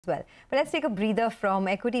well. But let's take a breather from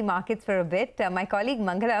equity markets for a bit. My colleague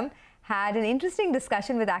Mangalam had an interesting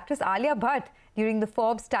discussion with actress Alia Bhatt during the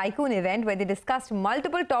Forbes Tycoon event where they discussed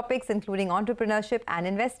multiple topics including entrepreneurship and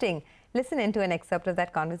investing. Listen into an excerpt of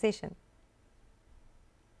that conversation.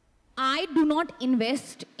 I do not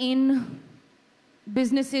invest in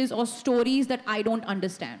businesses or stories that I don't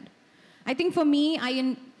understand. I think for me,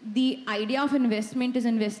 the idea of investment is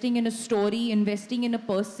investing in a story, investing in a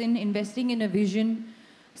person, investing in a vision,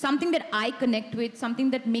 something that I connect with, something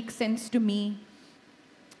that makes sense to me.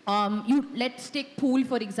 Let's take Pool,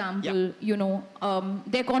 for example. Yeah.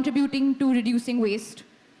 They're contributing to reducing waste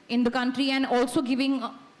in the country and also giving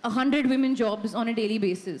 100 women jobs on a daily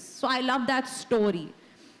basis. So I love that story.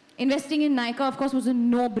 Investing in Nykaa, of course, was a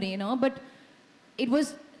no-brainer, but it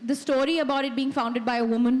was the story about it being founded by a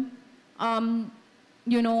woman. The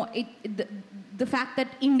fact that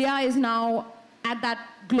India is now at that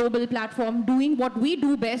global platform doing what we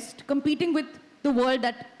do best, competing with the world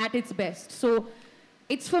at its best. So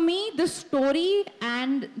it's for me the story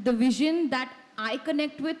and the vision that I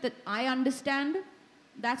connect with, that I understand.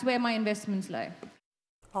 That's where my investments lie.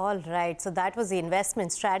 All right, so that was the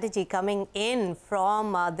investment strategy coming in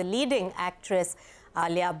from the leading actress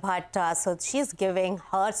Alia Bhatt. So she's giving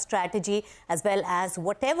her strategy as well as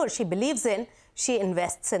whatever she believes in, she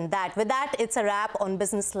invests in that. With that, it's a wrap on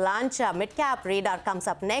Business Lunch. Mid-Cap Radar comes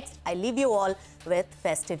up next. I leave you all with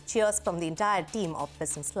festive cheers from the entire team of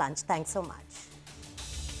Business Lunch. Thanks so much.